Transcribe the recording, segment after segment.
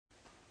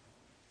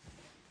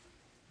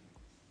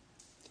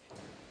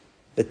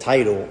The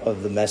title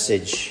of the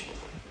message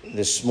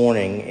this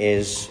morning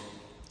is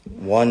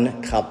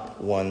One Cup,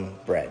 One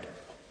Bread.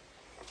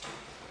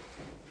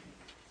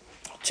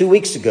 2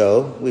 weeks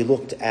ago, we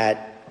looked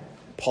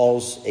at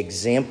Paul's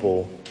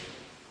example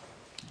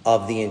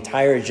of the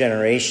entire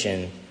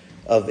generation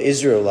of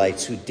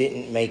Israelites who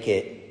didn't make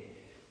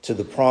it to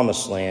the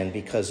promised land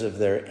because of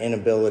their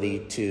inability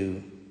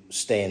to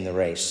stay in the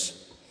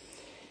race.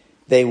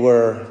 They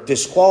were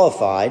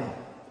disqualified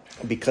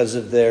because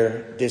of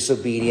their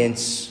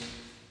disobedience,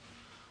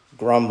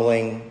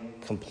 grumbling,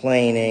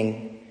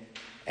 complaining,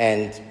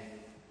 and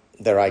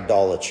their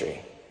idolatry.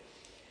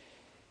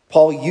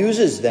 Paul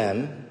uses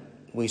them,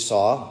 we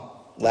saw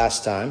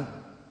last time,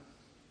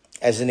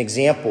 as an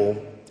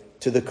example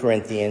to the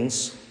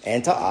Corinthians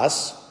and to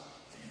us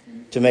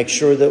to make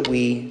sure that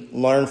we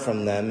learn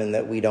from them and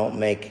that we don't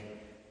make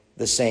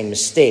the same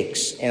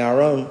mistakes in our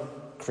own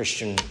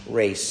Christian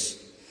race.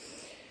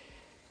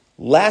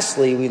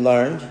 Lastly, we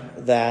learned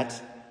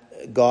that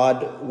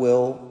God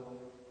will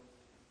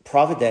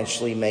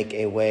providentially make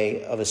a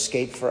way of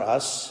escape for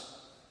us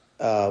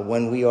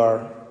when we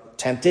are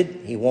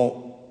tempted. He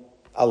won't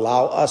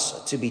allow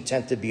us to be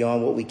tempted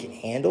beyond what we can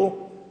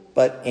handle,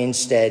 but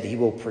instead he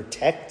will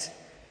protect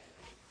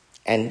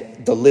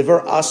and deliver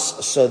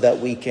us so that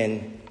we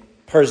can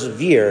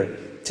persevere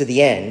to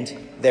the end,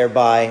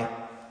 thereby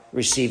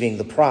receiving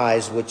the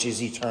prize, which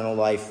is eternal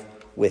life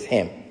with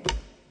him.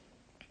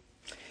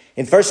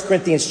 In 1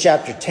 Corinthians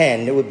chapter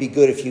 10, it would be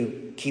good if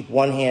you keep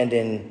one hand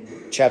in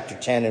chapter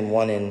 10 and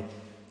one in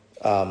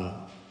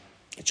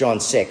John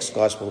 6,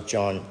 Gospel of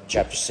John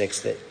chapter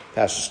 6 that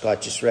Pastor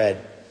Scott just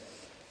read.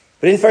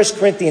 But in 1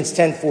 Corinthians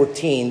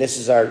 10:14, this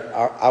is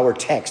our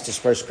text, is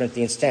 1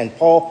 Corinthians 10.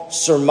 Paul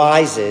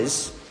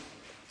surmises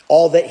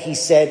all that he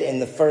said in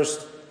the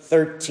first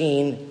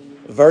 13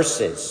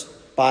 verses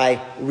by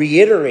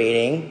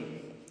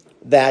reiterating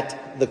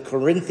that the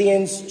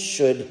Corinthians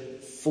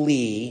should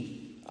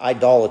flee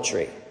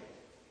idolatry.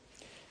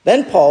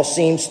 Then Paul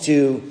seems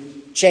to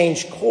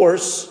change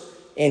course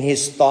in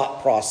his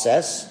thought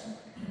process.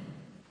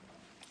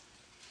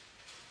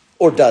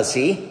 Or does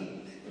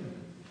he?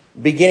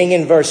 Beginning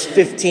in verse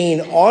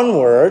 15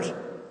 onward,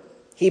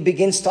 he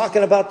begins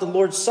talking about the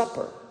Lord's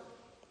Supper.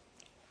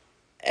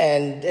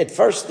 And at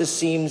first this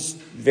seems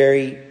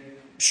very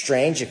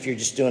strange if you're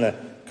just doing a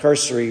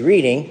cursory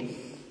reading.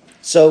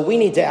 So we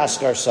need to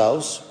ask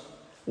ourselves,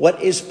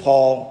 what is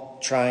Paul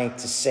trying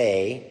to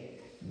say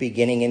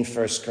beginning in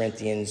 1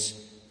 Corinthians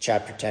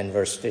chapter 10,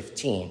 verse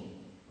 15?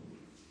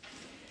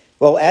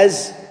 Well,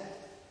 as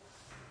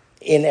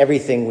in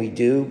everything we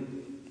do,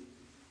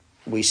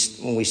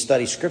 when we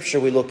study Scripture,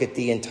 we look at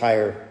the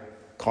entire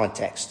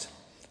context.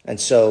 And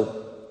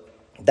so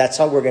that's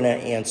how we're going to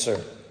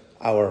answer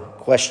our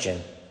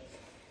question.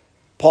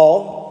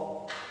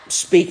 Paul,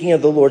 speaking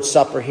of the Lord's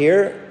Supper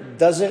here,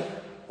 doesn't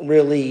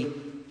really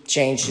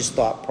change his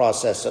thought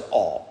process at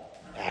all,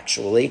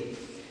 actually.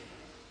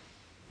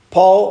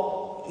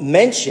 Paul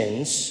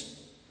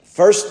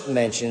first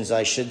mentions,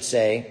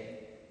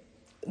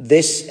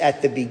 this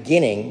at the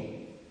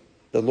beginning,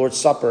 the Lord's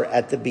Supper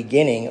at the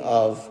beginning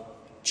of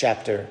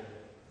chapter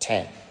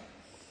 10.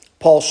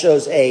 Paul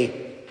shows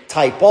a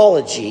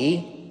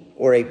typology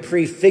or a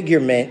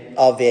prefigurement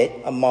of it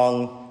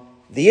among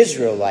the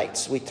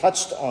Israelites. We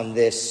touched on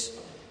this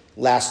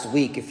last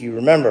week, if you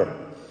remember.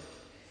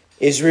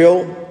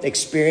 Israel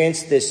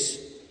experienced this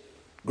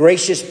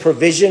gracious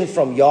provision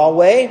from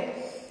Yahweh,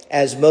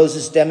 as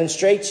Moses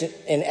demonstrates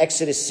in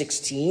Exodus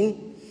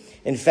 16.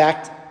 In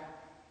fact,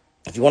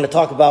 if you want to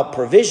talk about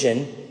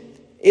provision,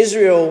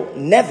 Israel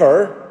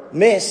never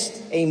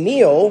missed a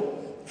meal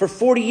for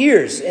 40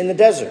 years in the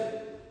desert.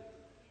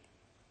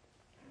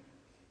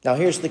 Now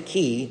here's the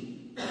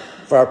key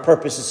for our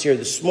purposes here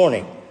this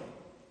morning.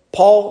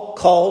 Paul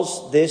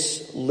calls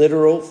this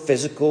literal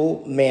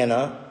physical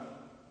manna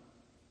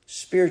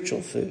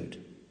spiritual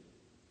food.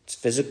 It's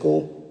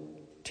physical,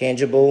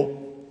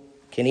 tangible,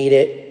 can eat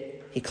it.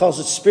 He calls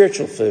it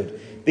spiritual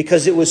food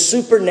because it was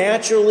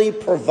supernaturally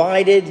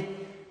provided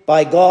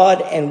by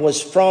God and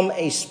was from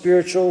a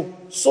spiritual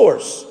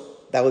source.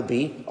 That would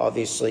be,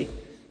 obviously,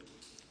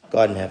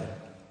 God in heaven.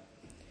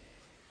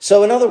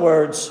 So, in other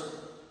words,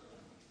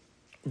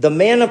 the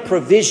manna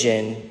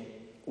provision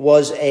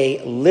was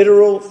a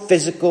literal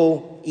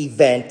physical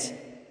event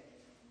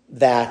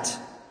that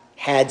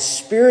had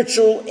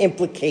spiritual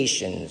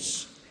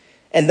implications.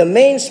 And the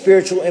main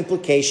spiritual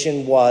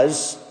implication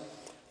was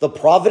the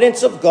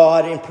providence of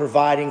God in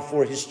providing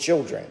for his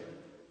children.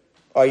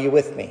 Are you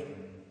with me?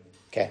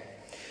 Okay.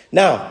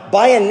 Now,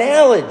 by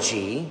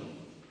analogy,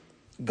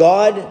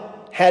 God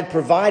had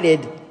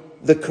provided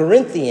the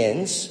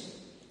Corinthians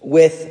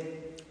with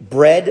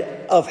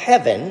bread of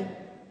heaven,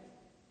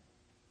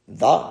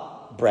 the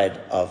bread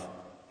of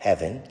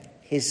heaven,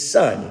 his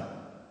Son,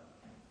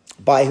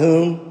 by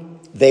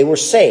whom they were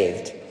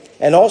saved,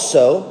 and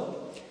also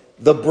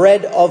the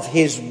bread of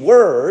his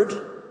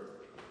word,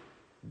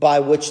 by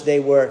which they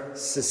were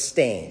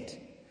sustained.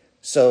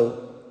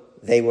 So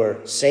they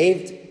were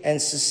saved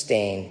and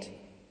sustained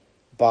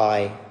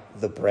by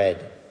the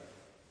bread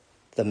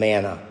the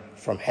manna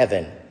from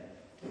heaven.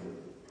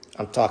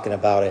 I'm talking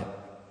about a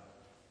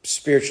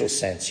spiritual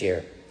sense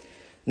here.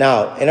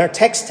 Now, in our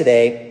text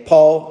today,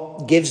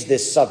 Paul gives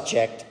this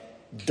subject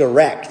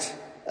direct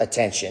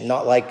attention,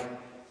 not like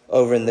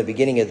over in the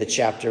beginning of the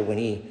chapter when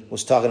he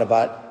was talking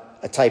about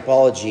a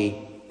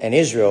typology and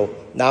Israel.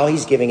 Now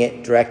he's giving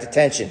it direct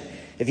attention.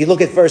 If you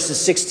look at verses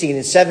 16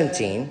 and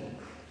 17,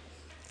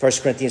 1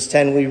 Corinthians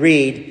 10, we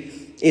read,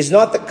 "Is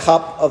not the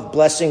cup of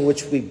blessing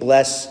which we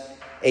bless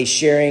a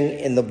sharing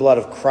in the blood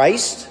of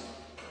Christ?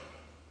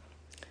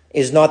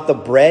 Is not the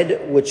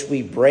bread which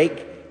we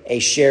break a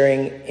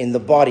sharing in the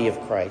body of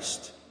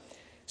Christ?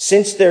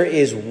 Since there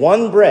is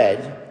one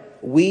bread,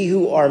 we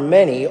who are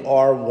many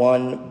are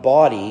one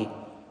body,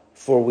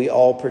 for we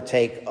all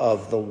partake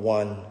of the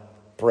one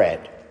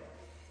bread."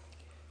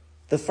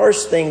 The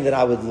first thing that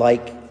I would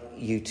like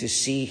you to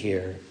see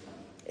here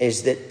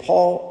is that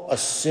Paul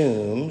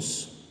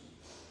assumes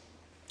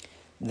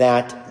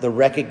that the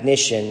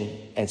recognition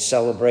and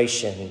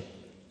celebration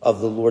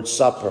of the Lord's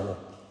Supper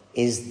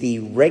is the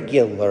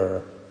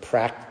regular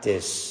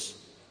practice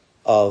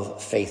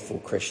of faithful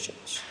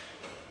Christians.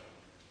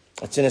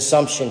 It's an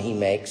assumption he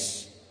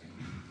makes.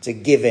 It's a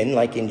given,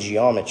 like in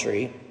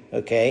geometry,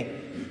 okay?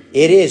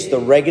 It is the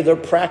regular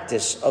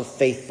practice of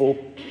faithful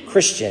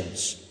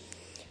Christians.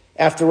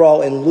 After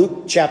all, in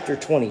Luke chapter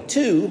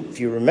 22, if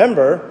you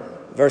remember,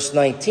 verse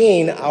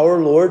 19, our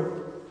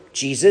Lord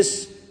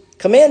Jesus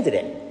commanded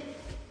it.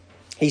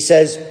 He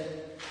says,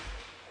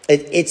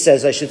 it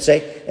says, I should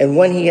say, "And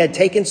when he had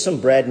taken some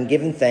bread and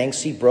given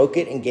thanks, he broke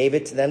it and gave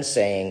it to them,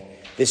 saying,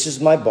 'This is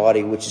my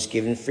body, which is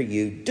given for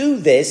you. Do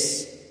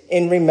this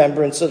in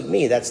remembrance of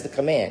me.'" That's the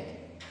command.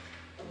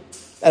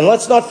 And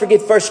let's not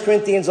forget 1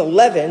 Corinthians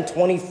 11,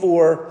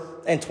 24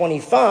 and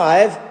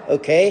 25,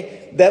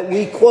 okay, that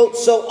we quote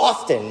so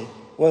often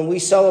when we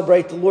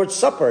celebrate the Lord's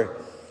Supper.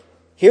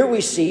 Here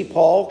we see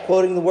Paul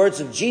quoting the words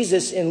of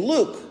Jesus in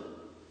Luke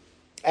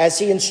as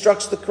he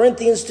instructs the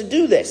Corinthians to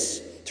do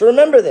this, to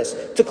remember this,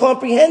 to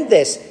comprehend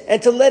this,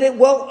 and to let it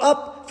well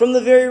up from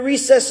the very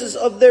recesses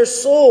of their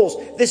souls.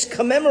 This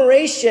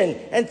commemoration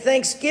and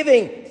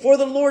thanksgiving for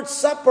the Lord's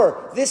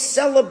Supper, this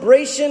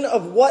celebration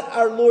of what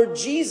our Lord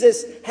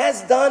Jesus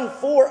has done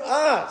for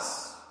us.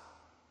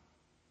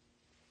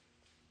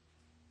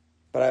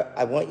 But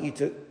I want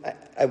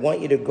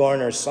you to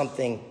garner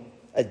something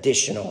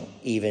additional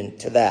even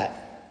to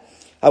that.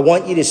 I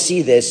want you to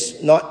see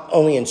this not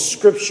only in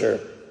Scripture,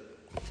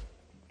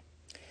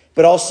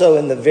 but also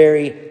in the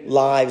very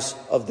lives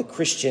of the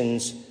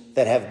Christians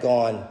that have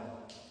gone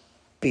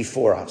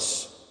before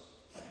us.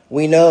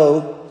 We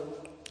know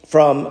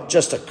from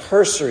just a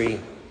cursory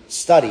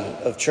study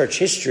of church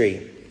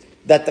history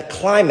that the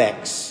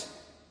climax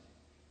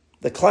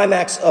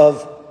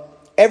of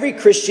every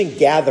Christian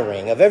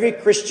gathering, of every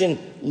Christian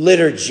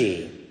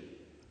liturgy,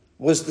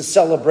 was the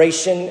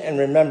celebration and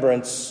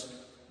remembrance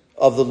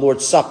of the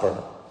Lord's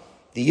Supper,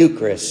 the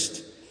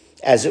Eucharist,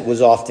 as it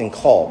was often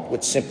called,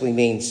 which simply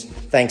means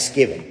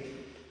thanksgiving.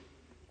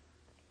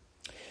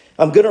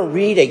 I'm going to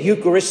read a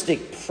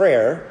Eucharistic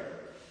prayer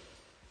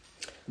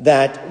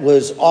that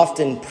was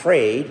often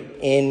prayed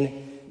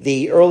in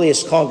the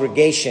earliest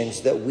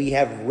congregations that we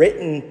have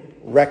written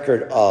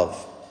record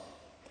of.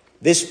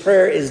 This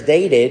prayer is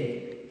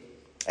dated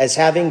as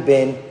having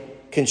been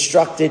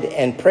constructed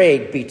and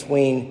prayed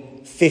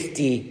between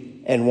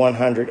 50 and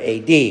 100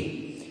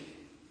 AD.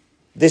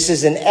 This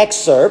is an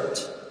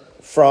excerpt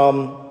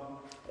from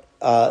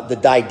the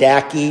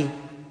Didache,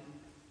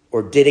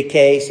 or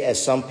Didache,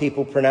 as some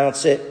people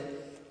pronounce it,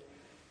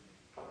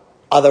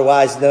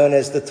 otherwise known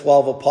as the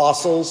 12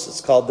 Apostles.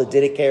 It's called the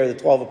Didache or the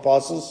 12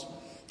 Apostles.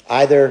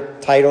 Either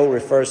title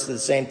refers to the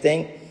same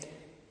thing.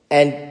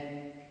 And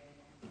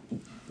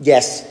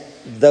yes,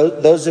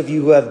 those of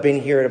you who have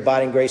been here at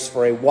Abiding Grace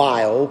for a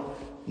while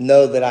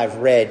know that I've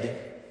read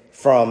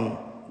from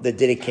the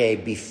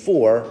Didache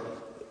before,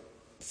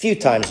 a few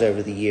times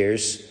over the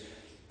years.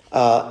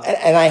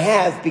 And I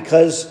have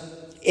because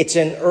it's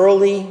an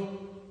early,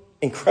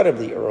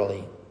 incredibly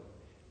early,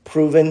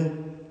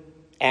 proven,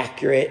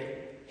 accurate,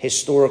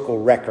 historical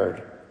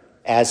record.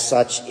 As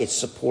such, it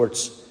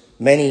supports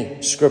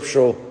many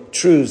scriptural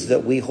truths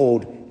that we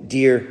hold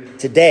dear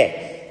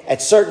today.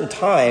 At certain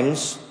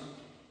times,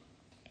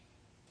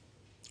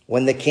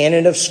 when the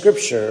canon of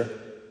Scripture,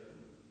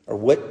 or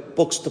what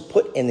books to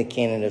put in the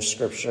canon of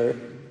Scripture,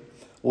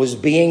 was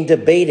being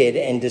debated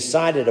and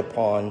decided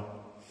upon,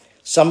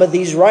 some of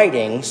these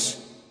writings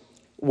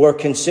were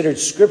considered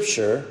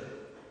Scripture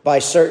by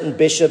certain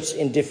bishops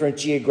in different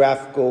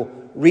geographical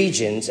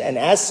regions, and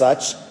as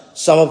such,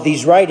 some of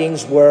these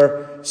writings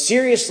were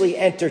seriously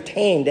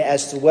entertained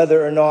as to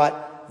whether or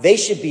not they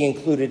should be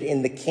included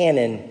in the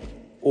canon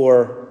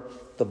or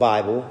the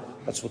Bible.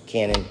 That's what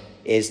canon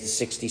is, the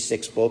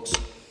 66 books.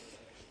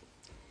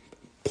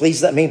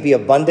 Please let me be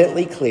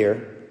abundantly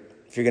clear,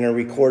 if you're going to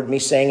record me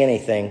saying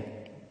anything.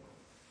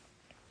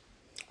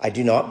 I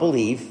do not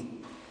believe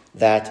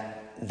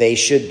that they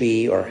should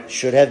be or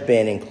should have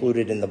been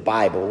included in the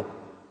Bible,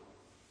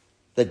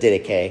 the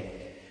Didache,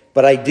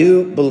 But I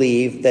do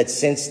believe that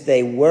since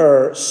they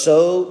were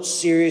so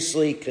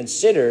seriously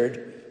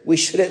considered, we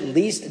should at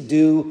least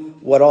do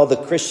what all the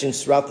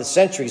Christians throughout the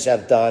centuries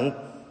have done,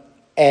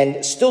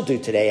 and still do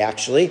today,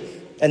 actually,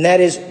 and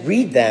that is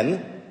read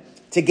them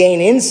to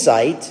gain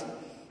insight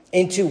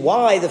into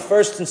why the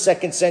first and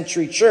second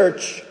century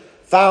church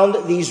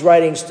found these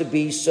writings to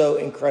be so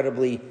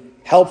incredibly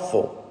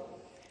helpful.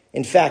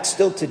 In fact,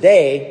 still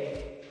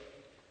today,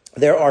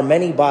 there are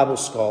many Bible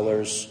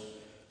scholars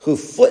who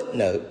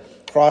footnote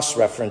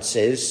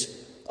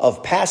cross-references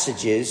of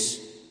passages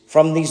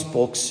from these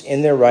books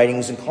in their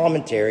writings and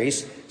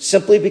commentaries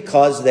simply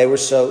because they were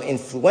so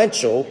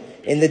influential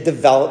in the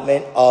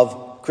development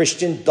of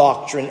Christian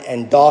doctrine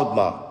and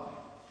dogma.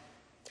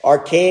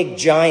 Archaic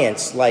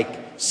giants like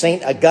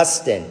St.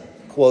 Augustine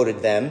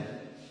quoted them,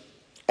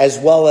 as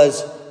well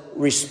as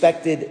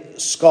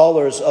respected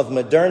scholars of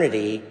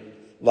modernity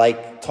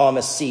like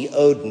Thomas C.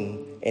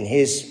 Oden in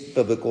his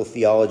biblical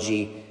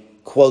theology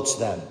quotes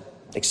them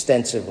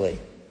extensively.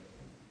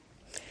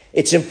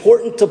 It's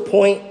important to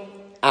point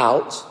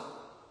out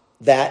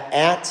that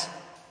at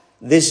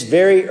this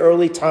very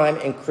early time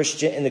in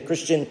the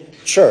Christian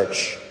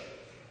church,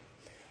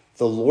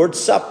 the Lord's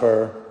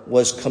Supper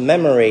was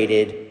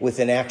commemorated with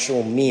an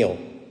actual meal.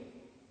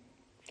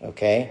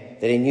 Okay?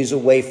 They didn't use a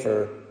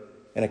wafer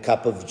and a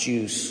cup of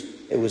juice.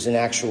 It was an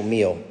actual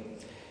meal.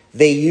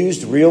 They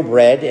used real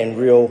bread and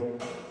real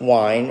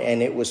wine,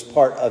 and it was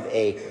part of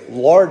a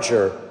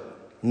larger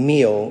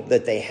meal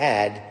that they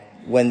had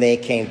when they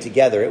came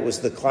together. It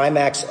was the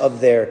climax of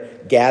their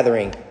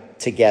gathering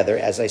together,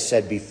 as I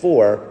said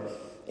before.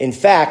 In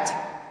fact,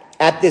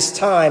 at this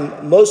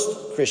time,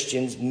 most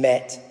Christians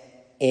met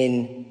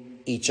in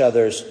each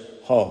other's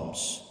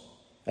homes,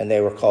 and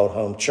they were called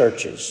home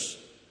churches.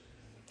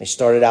 They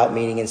started out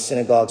meeting in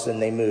synagogues, then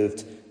they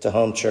moved to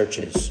home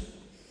churches.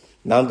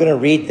 Now I'm going to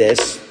read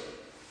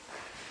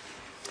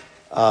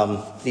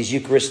these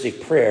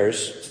Eucharistic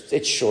prayers.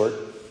 It's short,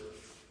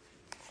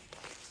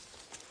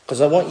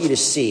 because I want you to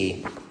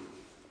see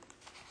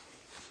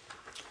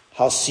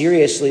how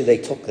seriously they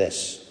took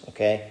this,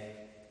 okay?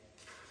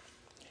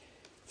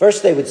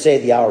 First, they would say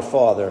the Our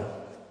Father,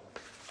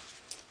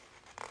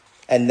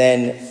 and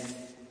then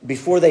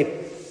before they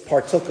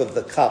partook of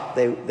the cup,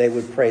 they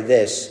would pray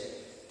this: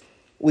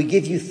 "We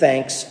give you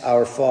thanks,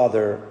 our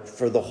Father,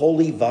 for the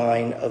holy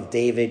vine of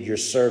David, your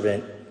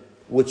servant,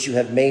 which you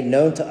have made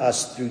known to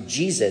us through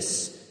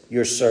Jesus,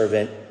 your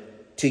servant.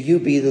 To you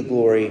be the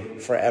glory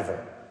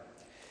forever."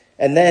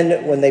 And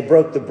then when they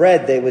broke the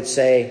bread, they would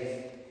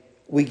say,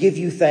 "We give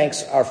you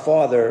thanks, our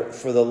Father,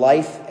 for the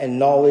life and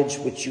knowledge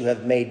which you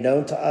have made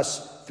known to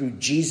us through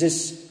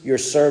Jesus, your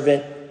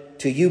servant.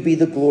 To you be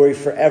the glory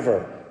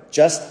forever.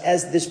 Just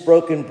as this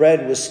broken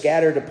bread was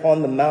scattered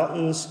upon the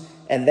mountains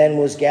and then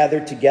was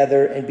gathered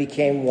together and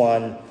became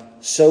one,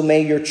 so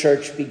may your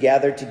church be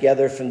gathered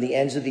together from the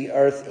ends of the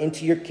earth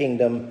into your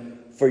kingdom.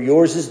 For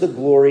yours is the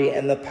glory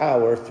and the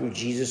power through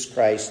Jesus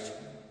Christ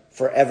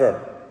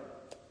forever."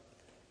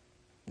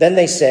 Then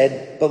they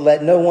said, "But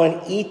let no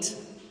one eat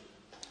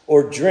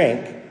or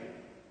drink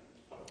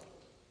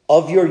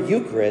of your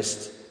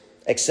Eucharist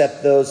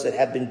except those that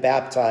have been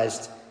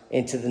baptized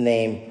into the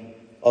name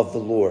of the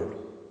Lord."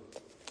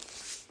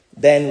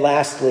 Then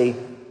lastly,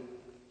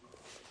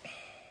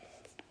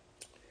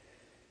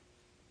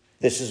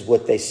 this is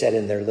what they said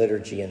in their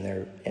liturgy,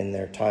 in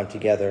their time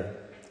together.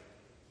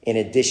 In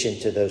addition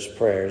to those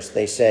prayers,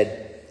 they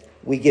said,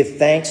 "We give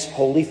thanks,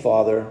 Holy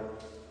Father,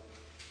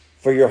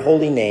 for your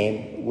holy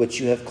name, which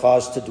you have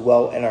caused to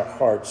dwell in our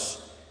hearts,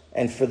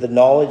 and for the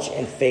knowledge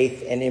and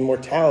faith and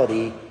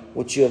immortality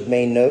which you have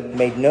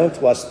made known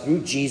to us through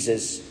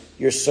Jesus,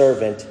 your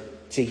servant.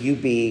 To you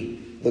be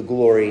the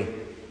glory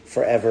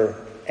forever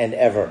and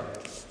ever."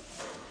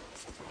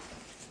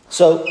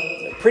 So,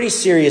 pretty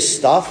serious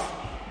stuff.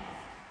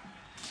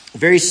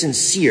 Very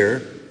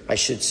sincere, I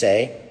should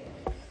say.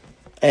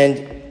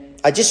 And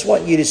I just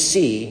want you to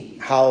see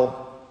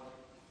how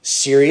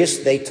serious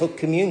they took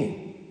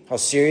communion, how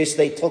serious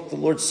they took the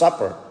Lord's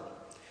Supper.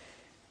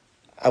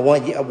 I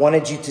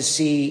wanted you to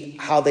see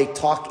how they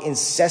talk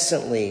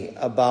incessantly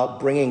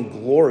about bringing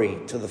glory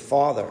to the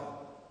Father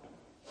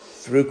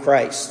through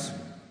Christ.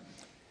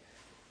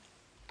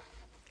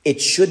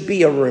 It should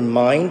be a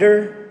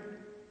reminder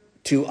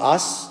to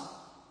us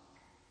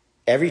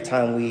every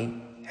time we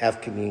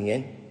have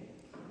communion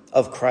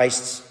of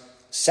Christ's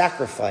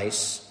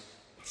sacrifice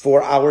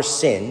for our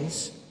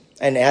sins,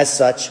 and as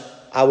such,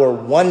 our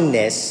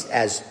oneness,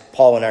 as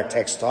Paul in our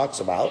text talks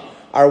about,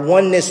 our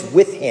oneness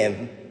with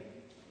him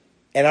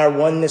and our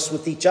oneness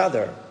with each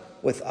other,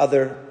 with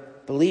other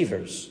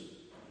believers.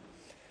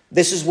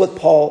 This is what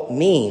Paul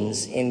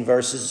means in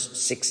verses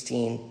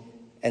 16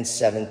 and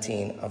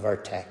 17 of our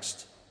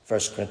text,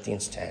 1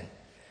 Corinthians 10.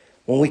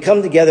 When we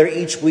come together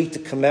each week to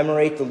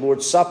commemorate the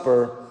Lord's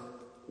Supper,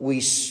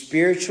 we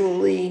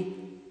spiritually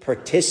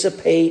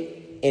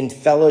participate in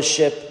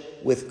fellowship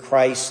with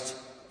Christ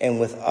and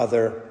with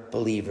other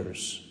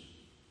believers.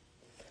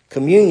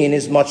 Communion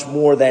is much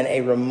more than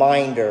a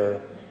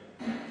reminder,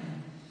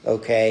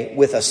 okay,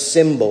 with a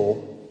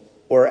symbol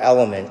or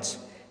element.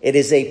 It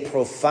is a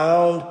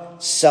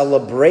profound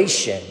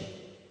celebration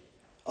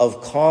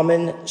of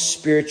common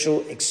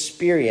spiritual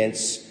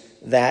experience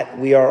that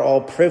we are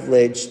all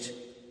privileged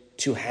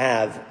to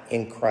have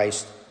in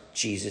Christ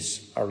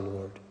Jesus our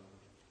Lord.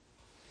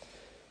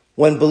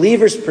 When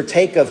believers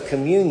partake of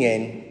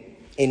communion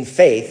in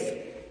faith,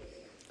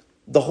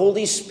 the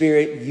Holy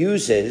Spirit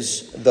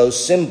uses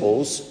those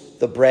symbols,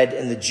 the bread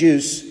and the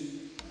juice,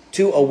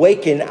 to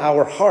awaken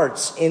our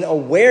hearts in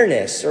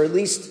awareness, or at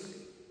least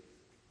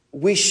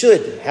we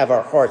should have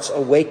our hearts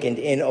awakened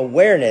in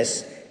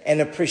awareness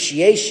and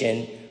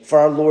appreciation for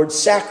our Lord's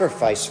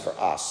sacrifice for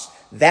us.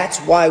 That's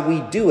why we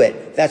do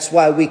it. That's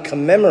why we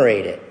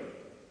commemorate it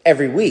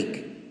every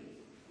week,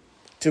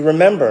 to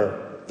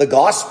remember the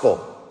gospel,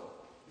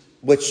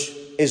 which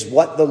is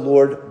what the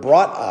Lord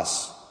brought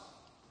us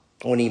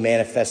when he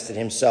manifested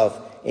himself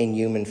in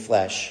human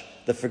flesh.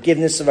 The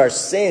forgiveness of our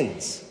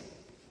sins,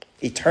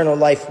 eternal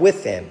life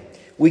with him.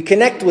 We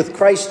connect with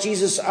Christ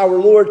Jesus our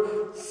Lord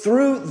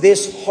through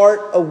this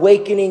heart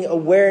awakening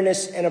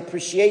awareness and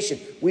appreciation.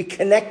 We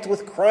connect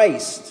with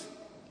Christ.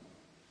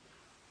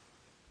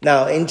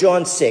 Now, in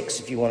John 6,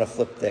 if you want to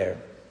flip there,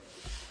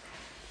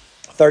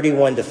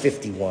 31 to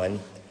 51, I'm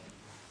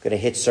going to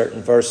hit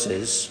certain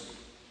verses.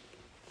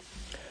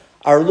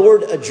 Our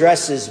Lord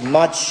addresses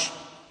much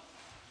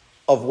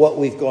of what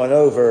we've gone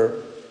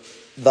over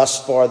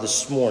thus far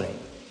this morning.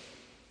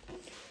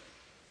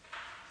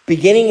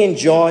 Beginning in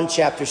John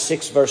chapter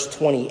 6, verse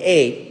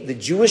 28, the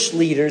Jewish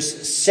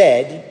leaders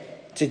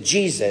said to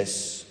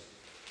Jesus,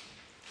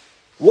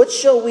 "What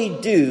shall we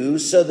do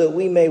so that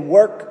we may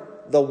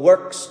work the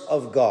works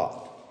of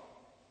God?"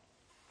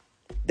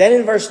 Then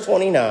in verse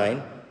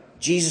 29,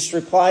 Jesus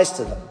replies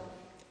to them.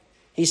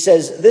 He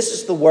says, "This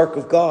is the work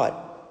of God,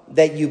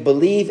 that you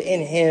believe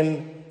in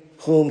him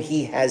whom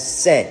he has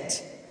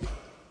sent."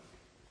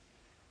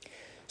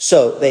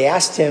 So they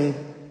asked him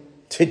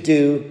to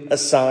do a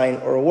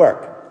sign or a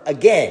work.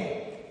 Again,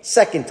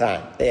 second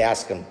time they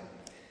ask him.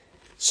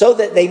 So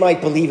that they might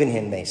believe in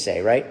him, they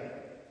say, right?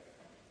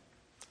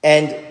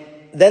 And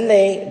then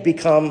they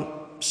become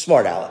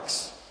smart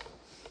alecks.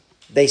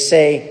 They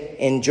say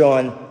in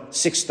John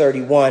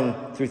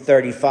 6:31 through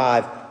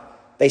 35,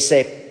 they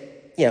say,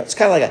 it's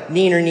kind of like a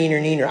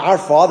neener. Our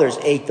fathers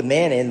ate the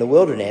manna in the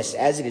wilderness,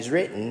 as it is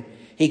written,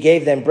 he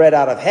gave them bread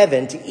out of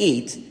heaven to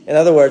eat. In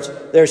other words,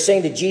 they're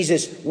saying to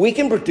Jesus, we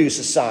can produce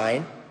a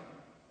sign.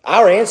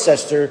 Our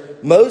ancestor,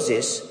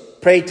 Moses,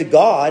 prayed to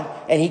God,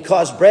 and he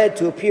caused bread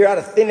to appear out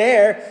of thin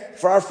air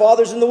for our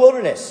fathers in the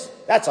wilderness.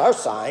 That's our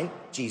sign,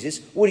 Jesus.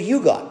 What do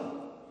you got?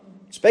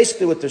 It's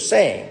basically what they're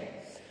saying.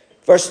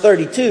 Verse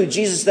 32,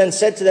 Jesus then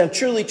said to them,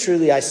 "Truly,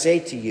 truly, I say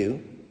to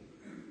you,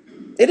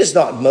 it is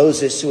not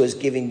Moses who has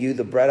given you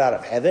the bread out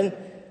of heaven,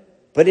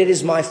 but it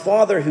is my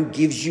Father who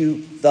gives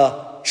you the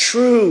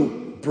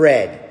true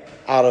bread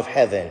out of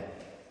heaven."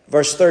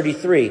 Verse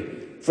 33,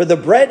 "For the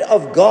bread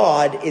of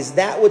God is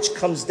that which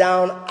comes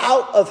down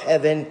out of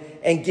heaven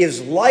and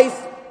gives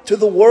life to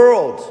the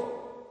world."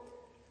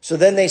 So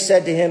then they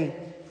said to him,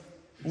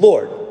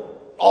 "Lord,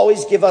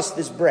 always give us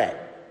this bread."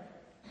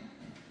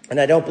 And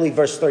I don't believe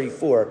verse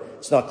 34,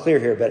 it's not clear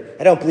here, but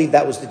I don't believe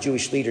that was the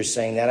Jewish leaders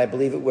saying that. I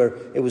believe it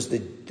was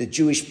the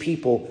Jewish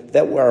people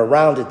that were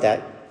around at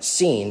that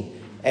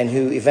scene and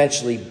who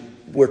eventually,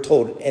 we're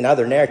told in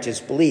other narratives,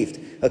 believed.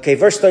 Okay,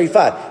 verse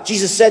 35,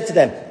 Jesus said to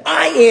them,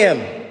 "I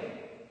am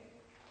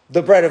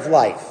the bread of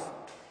life.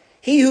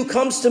 He who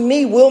comes to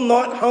me will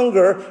not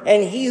hunger,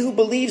 and he who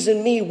believes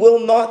in me will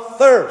not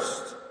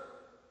thirst."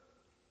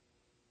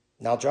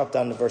 Now drop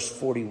down to verse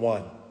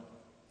 41.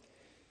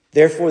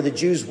 Therefore the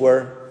Jews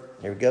were,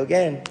 here we go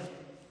again,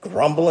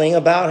 grumbling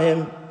about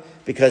him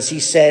because he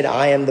said,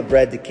 "I am the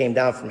bread that came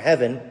down from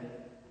heaven,"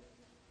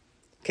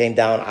 came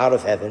down out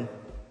of heaven.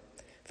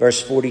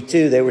 Verse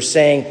 42, they were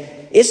saying,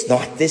 "Is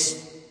not this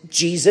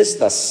Jesus,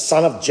 the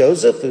son of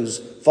Joseph, whose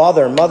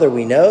father and mother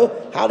we know?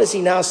 How does he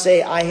now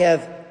say, 'I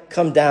have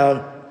come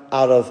down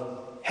out of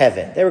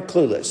heaven'?" They were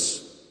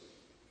clueless.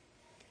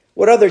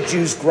 What other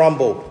Jews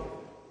grumbled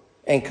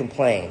and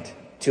complained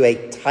to a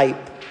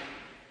type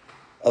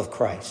of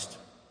Christ?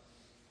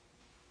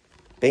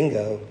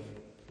 Bingo.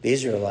 The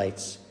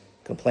Israelites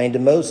complained to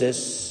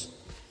Moses.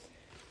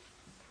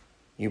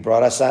 "You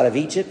brought us out of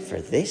Egypt for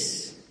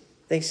this,"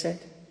 they said.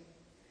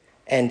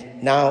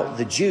 And now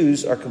the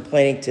Jews are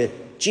complaining to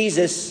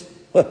Jesus.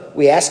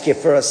 "We ask you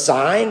for a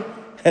sign,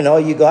 and all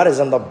you got is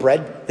on the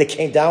bread that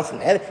came down from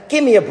heaven.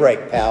 Give me a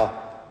break, pal."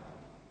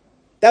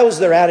 That was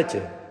their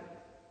attitude.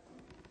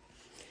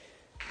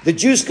 The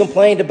Jews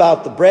complained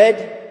about the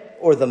bread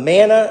or the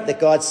manna that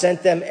God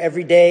sent them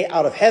every day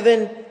out of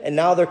heaven, and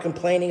now they're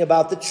complaining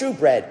about the true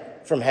bread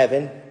from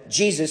heaven,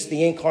 Jesus,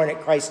 the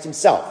incarnate Christ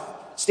himself,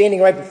 standing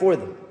right before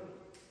them.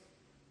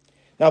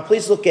 Now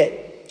please look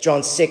at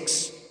John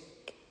 6,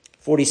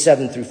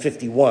 47 through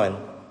 51.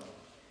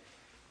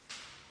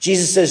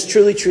 Jesus says,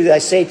 "Truly, truly, I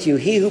say to you,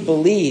 he who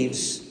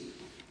believes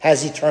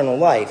has eternal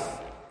life.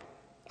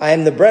 I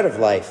am the bread of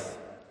life.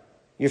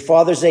 Your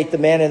fathers ate the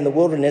manna in the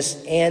wilderness,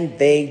 and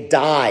they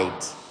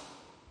died."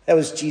 That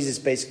was Jesus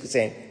basically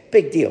saying,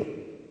 big deal.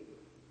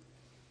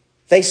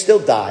 They still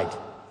died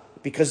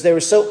because they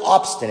were so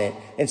obstinate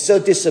and so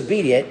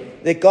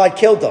disobedient that God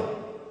killed them.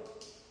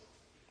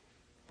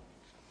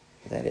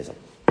 That is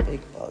a big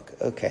bug.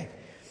 Okay.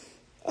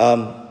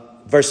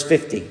 Verse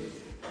 50.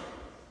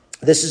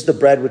 This is the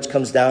bread which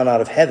comes down out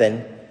of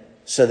heaven,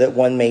 so that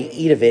one may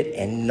eat of it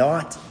and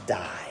not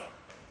die.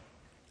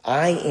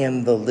 I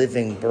am the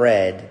living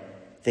bread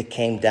that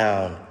came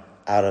down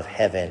out of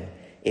heaven.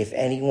 If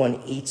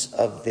anyone eats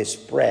of this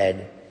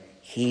bread,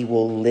 he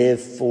will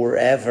live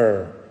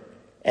forever.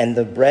 And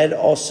the bread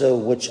also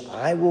which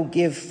I will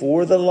give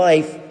for the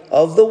life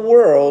of the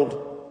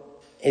world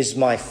is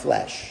my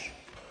flesh.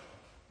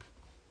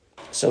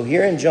 So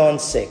here in John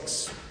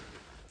 6,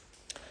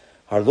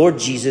 our Lord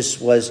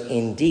Jesus was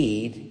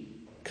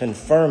indeed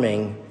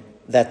confirming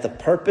that the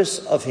purpose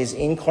of his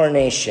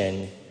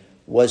incarnation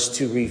was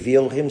to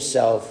reveal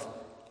himself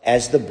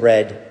as the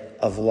bread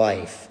of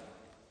life,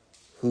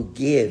 who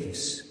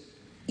gives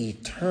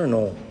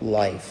eternal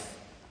life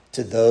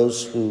to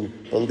those who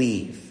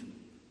believe.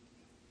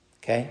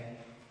 Okay?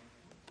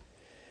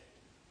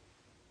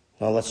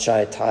 Now let's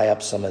try to tie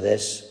up some of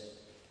this.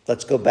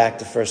 Let's go back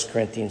to 1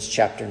 Corinthians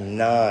chapter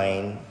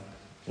 9,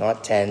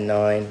 not 10,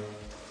 9.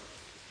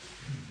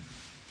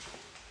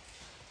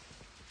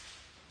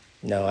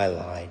 No, I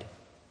lied.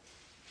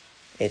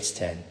 It's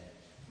 10.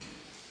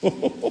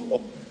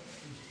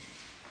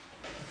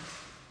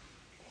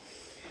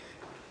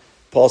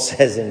 Paul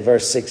says in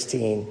verse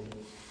 16,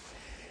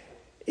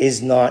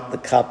 is not the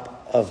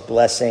cup of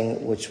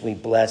blessing which we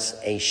bless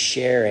a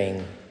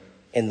sharing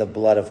in the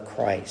blood of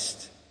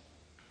Christ?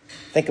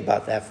 Think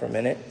about that for a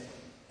minute.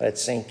 Let it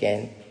sink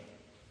in.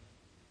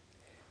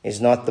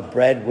 Is not the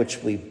bread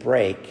which we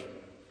break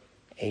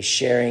a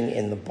sharing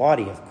in the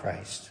body of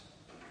Christ?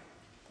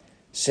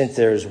 Since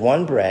there is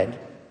one bread,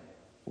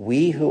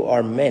 we who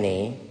are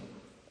many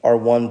are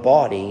one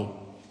body,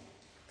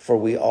 for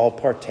we all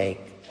partake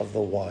of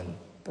the one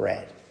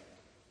bread.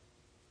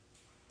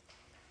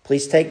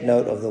 Please take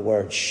note of the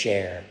word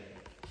share.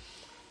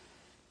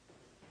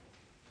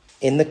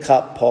 In the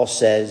cup, Paul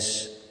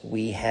says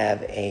we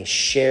have a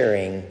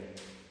sharing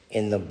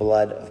in the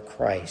blood of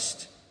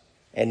Christ.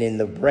 And in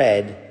the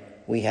bread,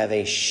 we have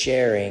a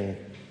sharing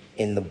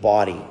in the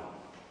body.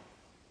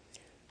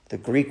 The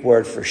Greek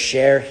word for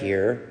share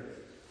here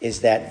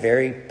is that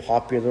very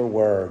popular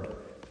word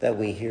that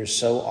we hear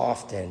so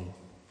often,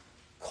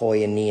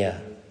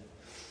 koinonia.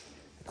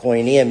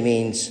 Koinonia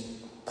means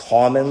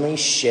commonly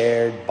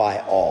shared by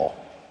all.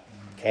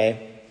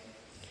 Okay?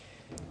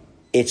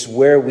 It's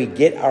where we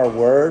get our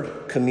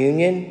word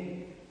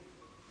communion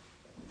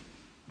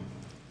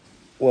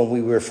when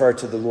we refer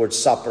to the Lord's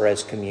Supper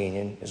as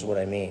communion, is what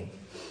I mean.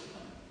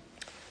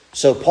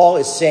 So Paul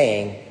is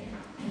saying,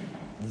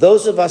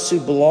 those of us who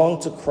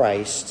belong to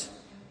Christ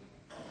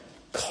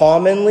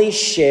commonly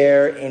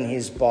share in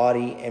his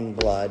body and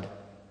blood.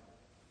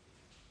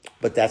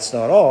 But that's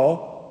not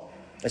all.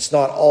 It's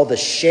not all the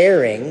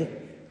sharing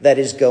that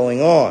is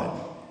going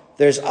on.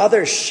 There's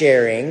other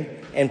sharing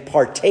and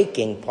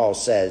partaking, Paul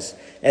says.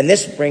 And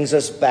this brings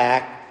us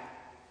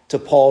back to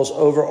Paul's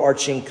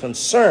overarching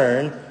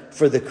concern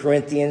for the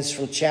Corinthians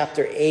from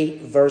chapter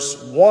 8,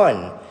 verse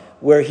 1,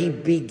 where he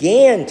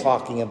began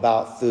talking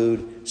about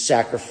food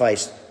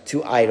sacrificed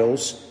to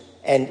idols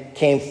and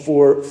came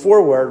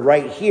forward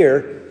right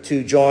here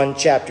to John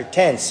chapter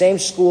 10. Same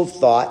school of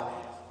thought.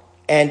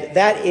 And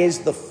that is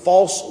the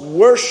false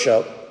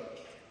worship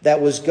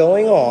that was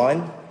going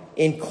on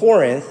in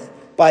Corinth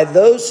by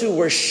those who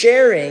were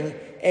sharing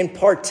and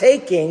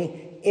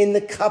partaking in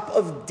the cup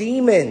of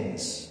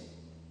demons,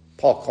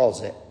 Paul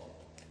calls it.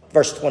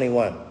 Verse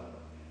 21.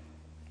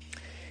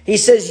 He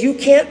says, you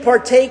can't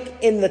partake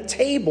in the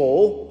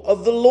table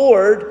of the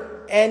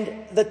Lord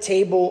and the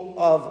table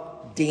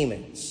of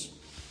demons.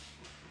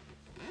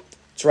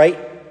 It's right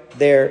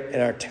there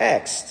in our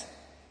text.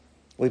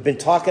 We've been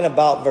talking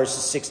about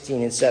verses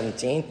 16 and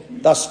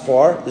 17 thus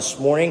far this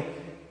morning.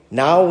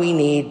 Now we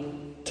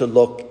need to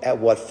look at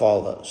what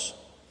follows.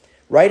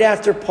 Right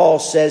after Paul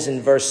says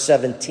in verse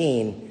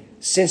 17,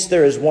 since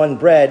there is one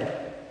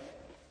bread,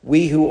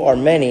 we who are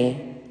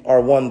many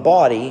are one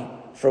body,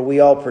 for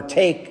we all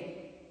partake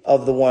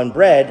of the one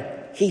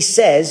bread, he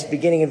says,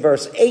 beginning in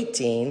verse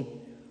 18,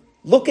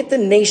 look at the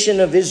nation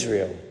of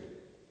Israel.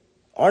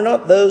 Are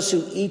not those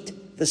who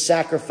eat the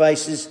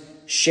sacrifices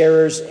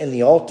sharers in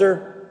the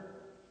altar?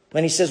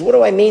 And he says, what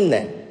do I mean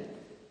then?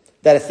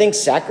 That a thing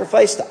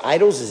sacrificed to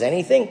idols is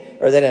anything?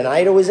 Or that an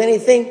idol is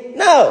anything?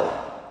 No.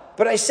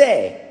 But I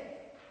say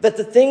that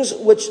the things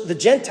which the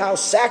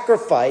Gentiles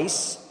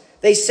sacrifice,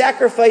 they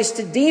sacrifice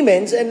to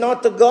demons and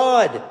not to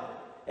God.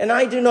 And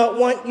I do not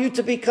want you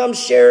to become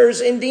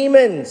sharers in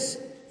demons.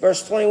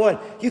 Verse 21.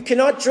 You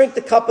cannot drink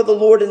the cup of the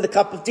Lord and the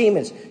cup of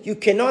demons. You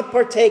cannot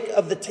partake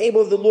of the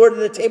table of the Lord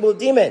and the table of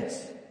demons.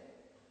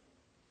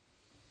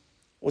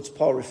 What's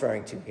Paul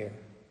referring to here?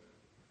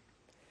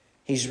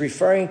 He's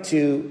referring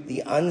to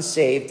the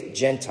unsaved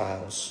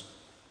Gentiles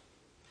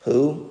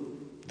who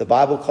the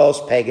Bible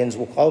calls pagans.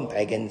 We'll call them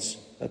pagans,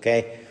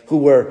 okay? Who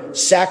were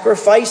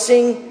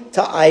sacrificing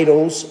to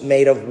idols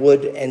made of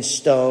wood and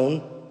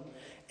stone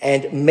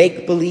and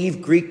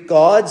make-believe Greek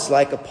gods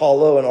like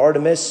Apollo and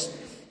Artemis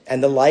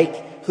and the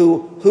like,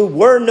 who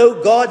were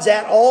no gods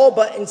at all,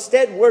 but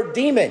instead were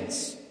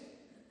demons.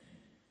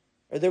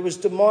 Or there was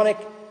demonic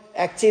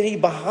activity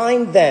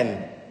behind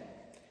them.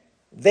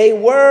 They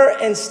were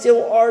and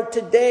still are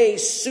today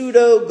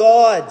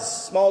pseudo-gods,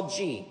 small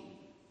g,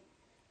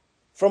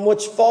 from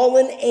which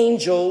fallen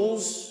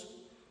angels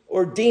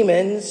or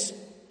demons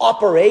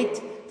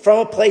operate from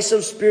a place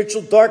of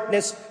spiritual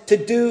darkness to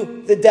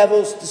do the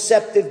devil's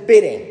deceptive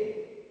bidding.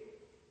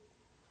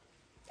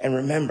 And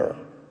remember,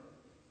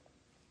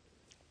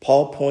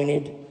 Paul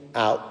pointed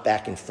out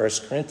back in 1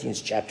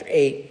 Corinthians chapter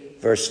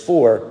 8, verse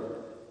 4,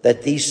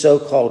 that these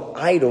so-called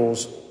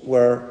idols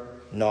were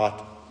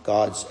not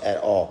gods at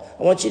all.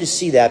 I want you to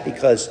see that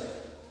because,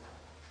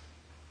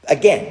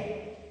 again,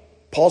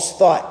 Paul's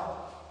thought,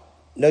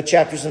 no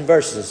chapters and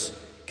verses,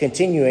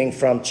 continuing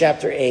from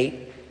chapter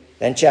 8,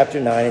 then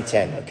chapter 9 and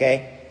 10,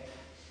 okay?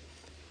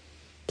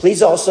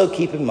 Please also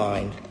keep in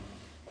mind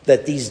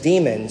that these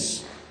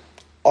demons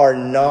are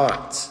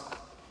not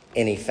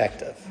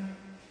ineffective.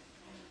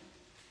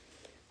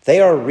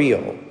 They are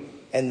real,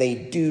 and they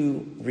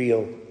do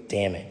real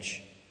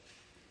damage.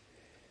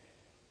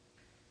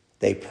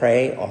 They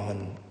prey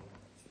on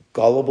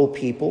gullible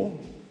people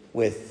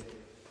with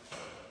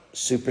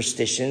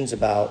superstitions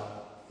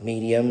about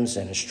mediums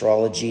and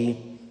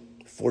astrology,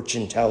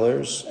 fortune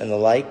tellers, and the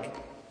like.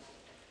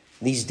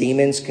 These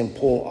demons can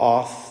pull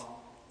off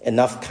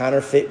enough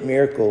counterfeit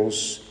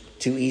miracles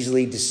to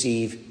easily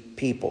deceive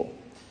people,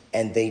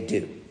 and they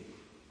do.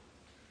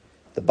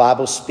 The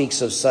Bible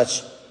speaks of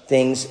such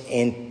things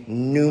in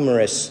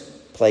numerous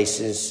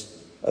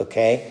places,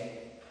 okay?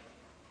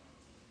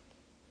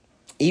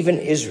 Even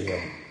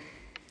Israel,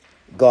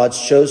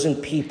 God's chosen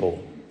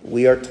people,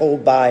 we are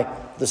told by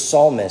the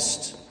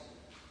psalmist,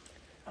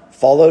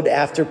 followed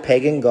after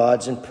pagan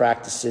gods and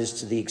practices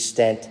to the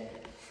extent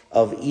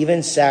of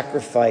even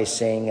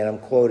sacrificing, and I'm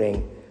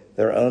quoting,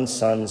 their own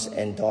sons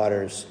and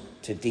daughters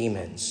to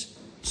demons.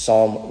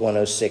 Psalm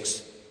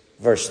 106,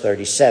 verse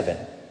 37.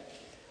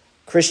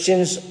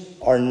 Christians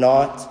are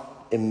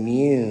not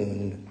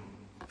immune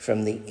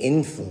from the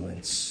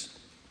influence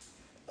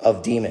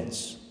of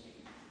demons.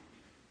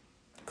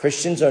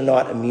 Christians are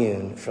not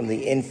immune from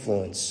the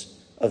influence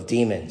of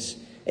demons.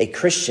 A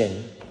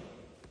Christian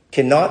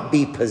cannot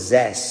be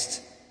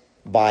possessed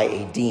by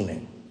a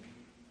demon,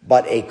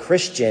 but a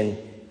Christian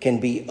can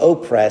be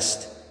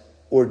oppressed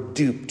or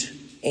duped,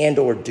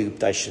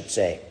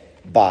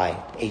 by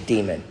a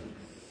demon.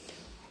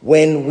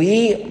 When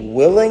we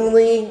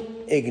willingly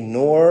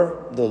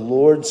ignore the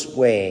Lord's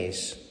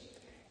ways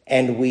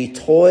and we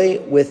toy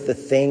with the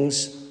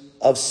things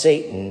of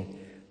Satan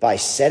by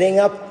setting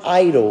up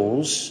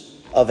idols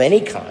of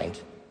any kind,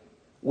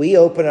 we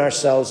open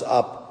ourselves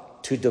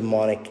up to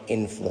demonic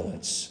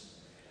influence.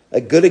 A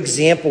good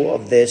example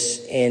of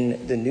this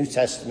in the New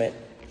Testament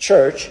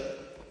church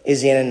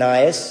is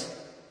Ananias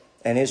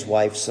and his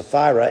wife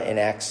Sapphira in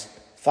Acts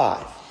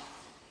 5.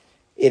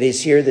 It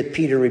is here that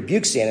Peter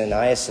rebukes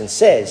Ananias and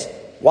says,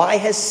 "Why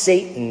has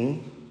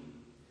Satan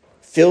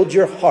filled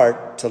your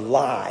heart to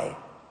lie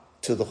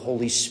to the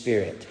Holy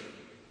Spirit?"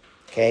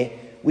 Okay?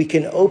 We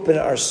can open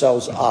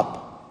ourselves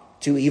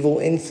up to evil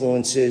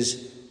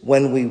influences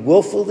when we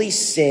willfully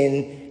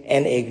sin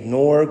and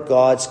ignore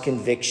God's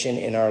conviction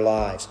in our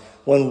lives.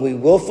 When we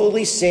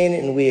willfully sin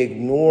and we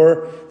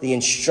ignore the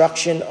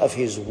instruction of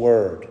his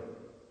word.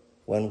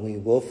 When we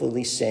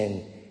willfully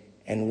sin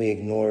and we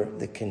ignore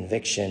the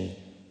conviction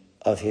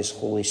of his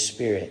Holy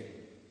Spirit.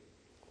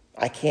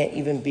 I can't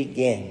even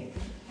begin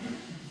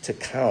to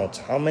count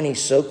how many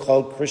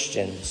so-called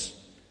Christians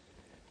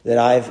that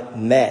I've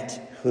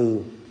met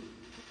who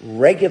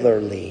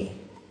regularly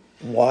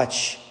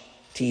watch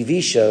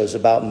TV shows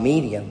about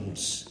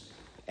mediums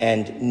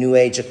and New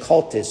Age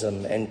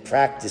occultism and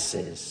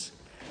practices.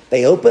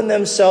 They open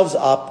themselves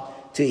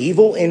up to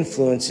evil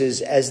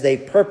influences as they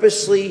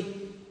purposely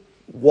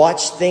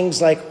watch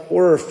things like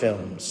horror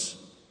films.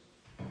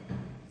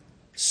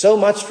 So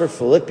much for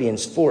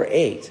Philippians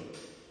 4:8.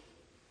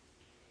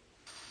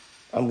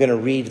 I'm going to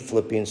read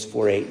Philippians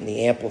 4:8 in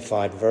the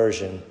Amplified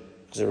Version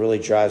because it really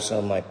drives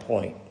home my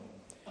point.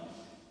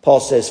 Paul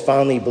says,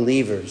 "Finally,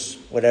 believers,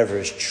 whatever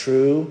is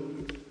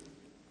true,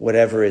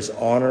 whatever is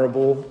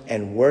honorable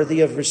and worthy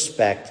of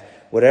respect,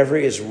 whatever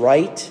is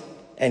right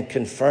and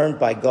confirmed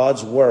by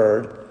God's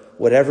word,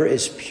 whatever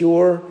is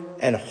pure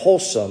and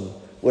wholesome,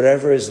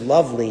 whatever is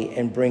lovely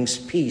and brings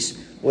peace,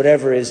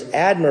 whatever is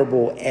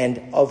admirable and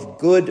of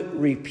good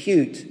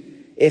repute,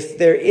 if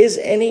there is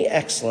any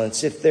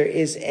excellence, if there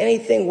is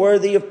anything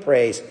worthy of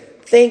praise,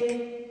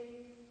 think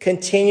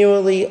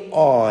continually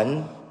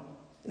on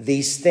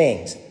these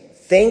things."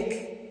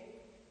 Think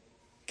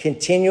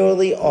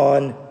continually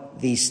on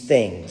these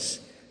things.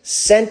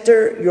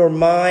 Center your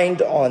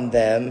mind on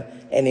them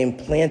and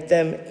implant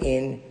them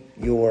in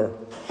your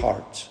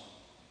heart.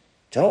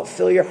 Don't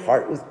fill your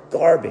heart with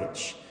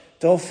garbage.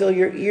 Don't fill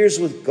your ears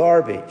with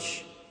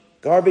garbage.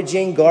 Garbage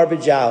in,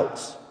 garbage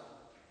out.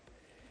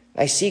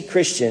 I see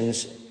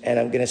Christians, and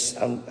I'm going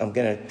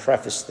to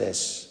preface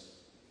this.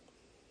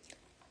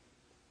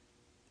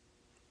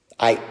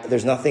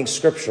 There's nothing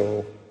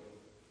scriptural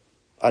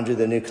under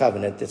the new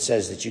covenant that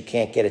says that you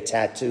can't get a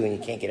tattoo and you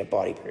can't get a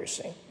body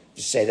piercing.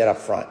 Just say that up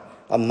front.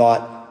 I'm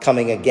not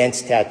coming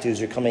against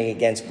tattoos or coming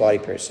against body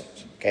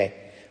piercings, okay?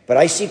 But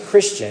I see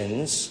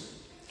Christians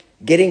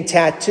getting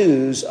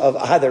tattoos of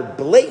either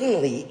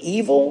blatantly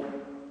evil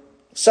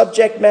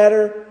subject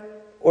matter,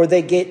 or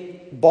they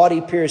get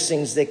body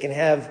piercings that can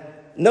have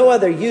no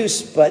other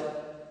use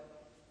but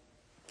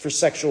for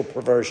sexual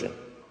perversion.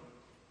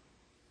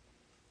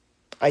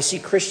 I see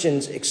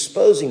Christians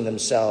exposing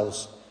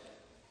themselves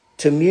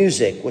to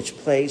music which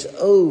plays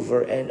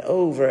over and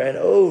over and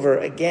over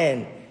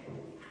again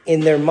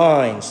in their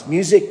minds.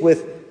 Music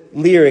with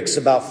lyrics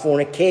about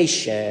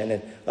fornication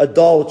and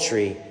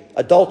adultery,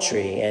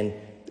 and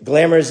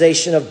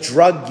glamorization of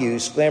drug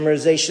use,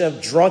 glamorization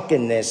of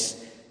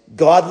drunkenness,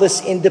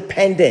 godless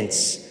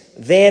independence,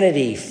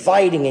 vanity,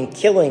 fighting and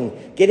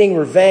killing, getting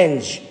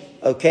revenge,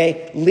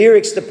 okay?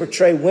 Lyrics that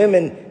portray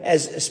women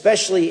as,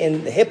 especially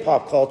in the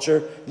hip-hop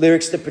culture,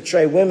 lyrics that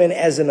portray women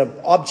as an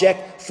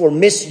object for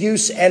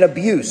misuse and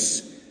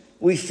abuse.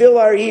 We fill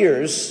our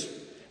ears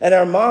and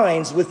our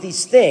minds with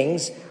these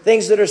things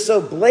that are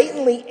so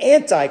blatantly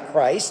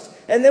anti-Christ,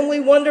 and then we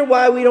wonder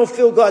why we don't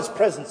feel God's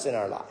presence in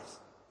our lives,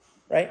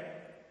 right?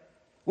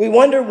 We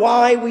wonder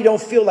why we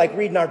don't feel like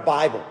reading our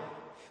Bible.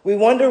 We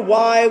wonder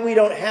why we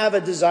don't have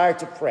a desire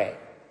to pray.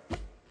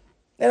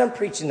 And I'm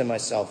preaching to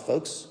myself,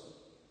 folks.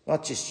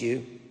 Not just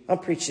you. I'm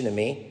preaching to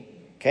me.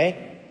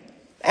 Okay?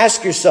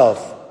 Ask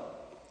yourself,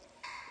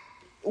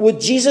 would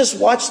Jesus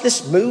watch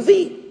this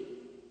movie?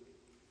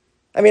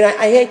 I mean,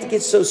 I hate to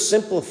get so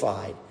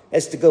simplified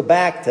as to go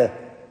back to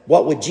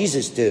what would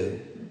Jesus do?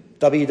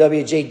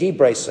 WWJD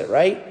bracelet,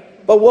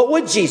 right? But what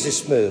would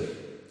Jesus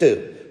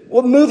do?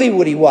 What movie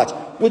would he watch?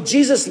 Would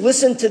Jesus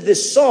listen to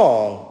this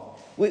song?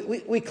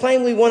 We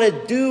claim we want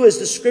to do as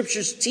the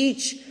scriptures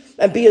teach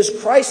and be as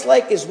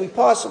Christ-like as we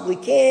possibly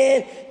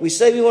can. We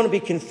say we want to be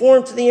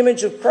conformed to the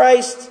image of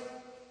Christ.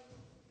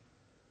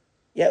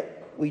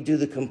 Yet we do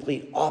the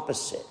complete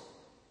opposite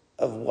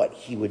of what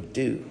he would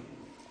do.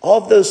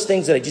 All of those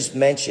things that I just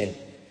mentioned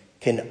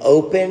can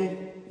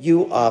open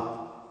you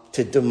up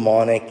to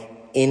demonic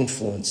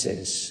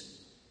influences.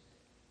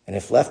 And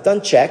if left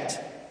unchecked,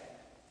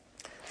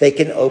 they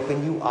can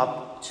open you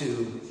up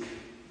to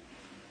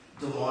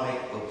demonic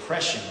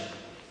oppression.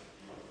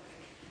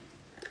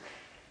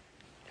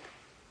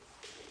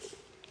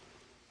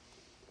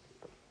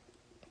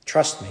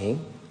 Trust me.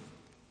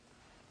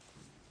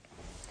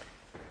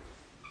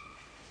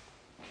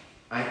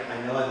 I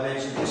know I've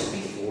mentioned this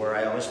before.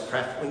 I always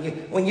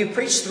when you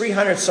preach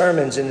 300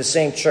 sermons in the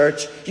same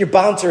church, you're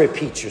bound to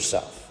repeat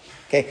yourself.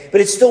 Okay?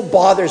 But it still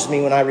bothers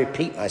me when I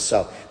repeat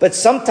myself. But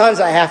sometimes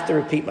I have to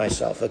repeat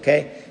myself,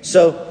 okay?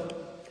 So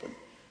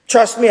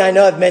trust me, I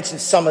know I've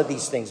mentioned some of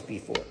these things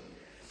before.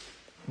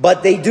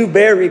 But they do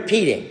bear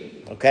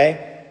repeating,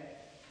 okay?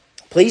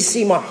 Please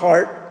see my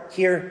heart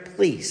here.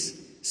 Please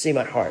see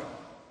my heart.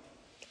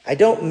 I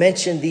don't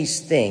mention these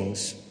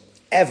things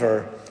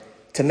ever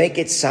to make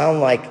it sound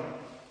like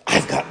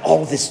I've got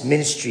all this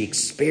ministry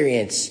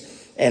experience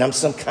and I'm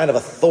some kind of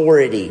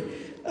authority.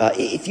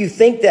 If you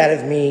think that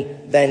of me,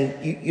 then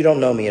you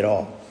don't know me at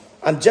all.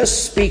 I'm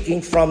just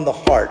speaking from the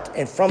heart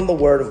and from the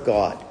Word of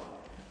God.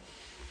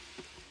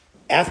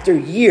 After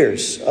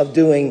years of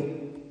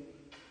doing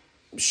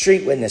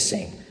street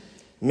witnessing,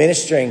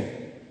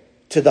 ministering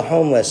to the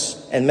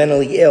homeless and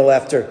mentally ill,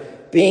 after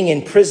being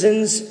in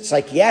prisons,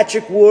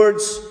 psychiatric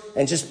wards,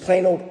 and just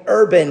plain old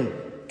urban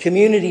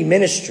community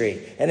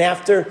ministry, and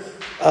after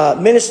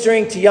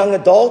ministering to young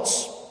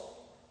adults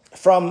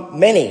from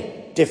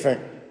many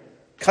different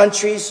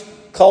countries,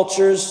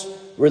 cultures,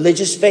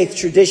 religious faith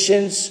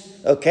traditions,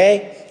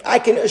 okay? I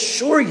can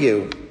assure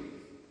you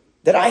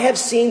that I have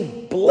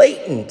seen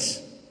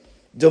blatant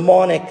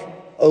demonic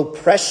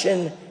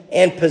oppression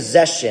and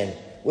possession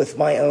with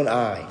my own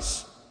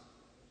eyes.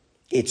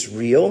 It's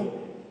real,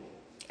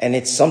 and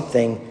it's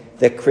something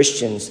that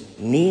Christians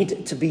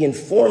need to be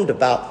informed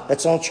about.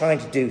 That's all I'm trying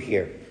to do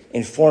here,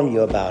 inform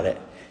you about it.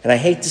 And I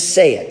hate to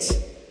say it,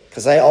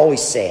 because I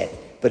always say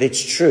it, but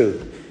it's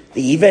true.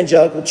 The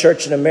evangelical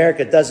church in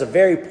America does a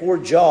very poor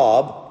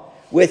job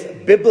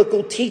with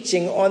biblical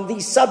teaching on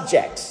these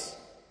subjects.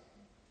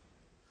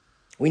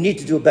 We need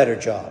to do a better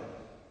job.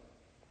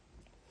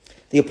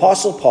 The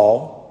Apostle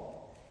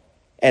Paul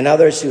and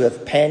others who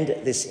have penned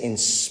this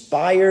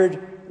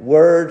inspired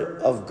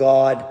word of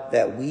God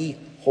that we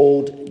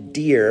hold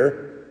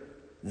dear,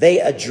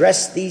 they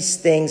address these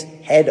things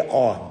head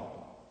on.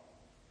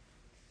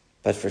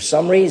 But for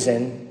some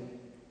reason,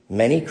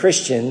 many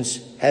Christians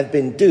have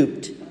been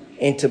duped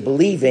into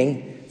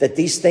believing that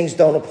these things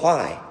don't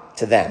apply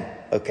to them,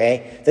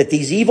 okay? That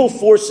these evil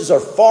forces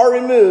are far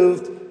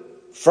removed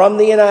from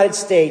the United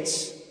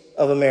States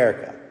of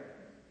America.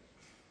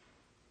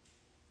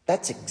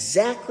 That's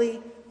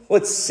exactly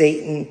what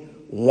Satan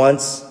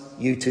wants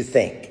you to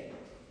think.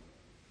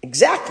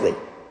 Exactly.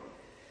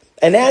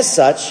 And as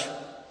such,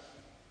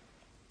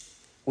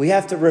 we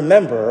have to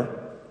remember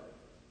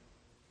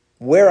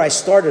where I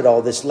started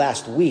all this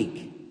last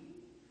week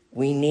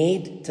We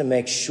need to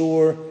make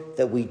sure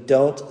that we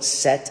don't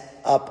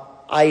set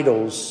up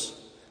idols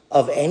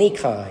of any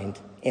kind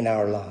in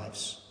our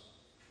lives.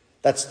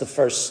 That's the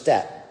first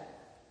step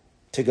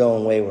to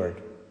going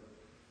wayward.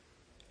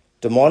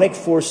 Demonic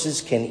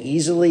forces can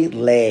easily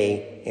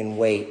lay in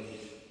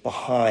wait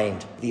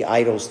behind the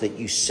idols that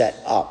you set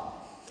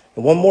up.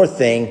 And one more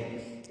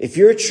thing, if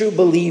you're a true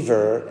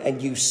believer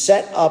and you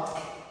set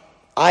up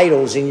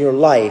idols in your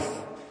life,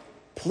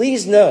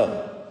 please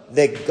know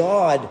that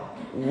God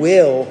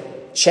will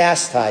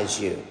chastise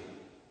you.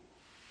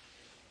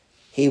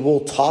 He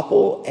will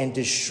topple and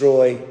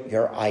destroy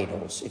your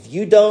idols. If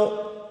you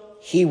don't,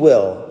 he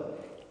will.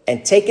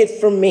 And take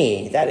it from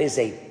me, that is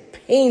a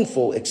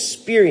painful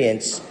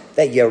experience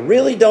that you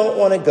really don't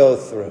want to go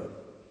through.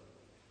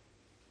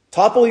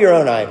 Topple your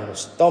own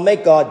idols. Don't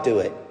make God do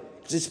it,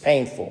 because it's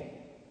painful.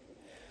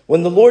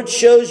 When the Lord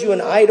shows you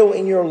an idol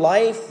in your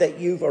life that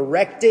you've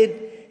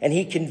erected and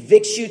he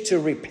convicts you to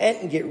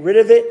repent and get rid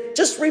of it,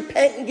 just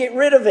repent and get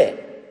rid of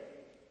it.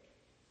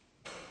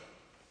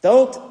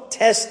 Don't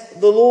test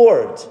the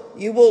Lord.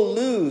 You will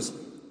lose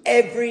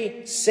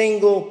every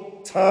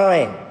single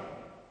time.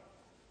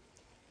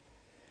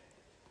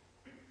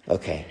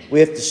 Okay, we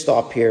have to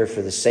stop here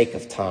for the sake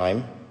of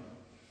time,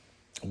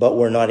 but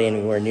we're not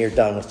anywhere near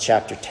done with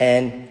chapter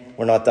 10.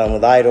 We're not done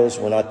with idols.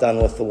 We're not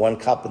done with the one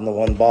cup and the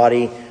one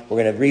body.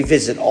 We're going to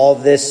revisit all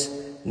of this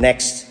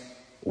next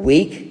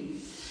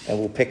week, and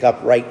we'll pick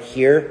up right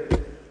here.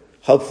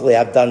 Hopefully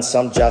I've done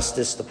some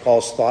justice to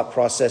Paul's thought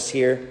process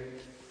here.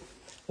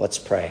 Let's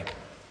pray.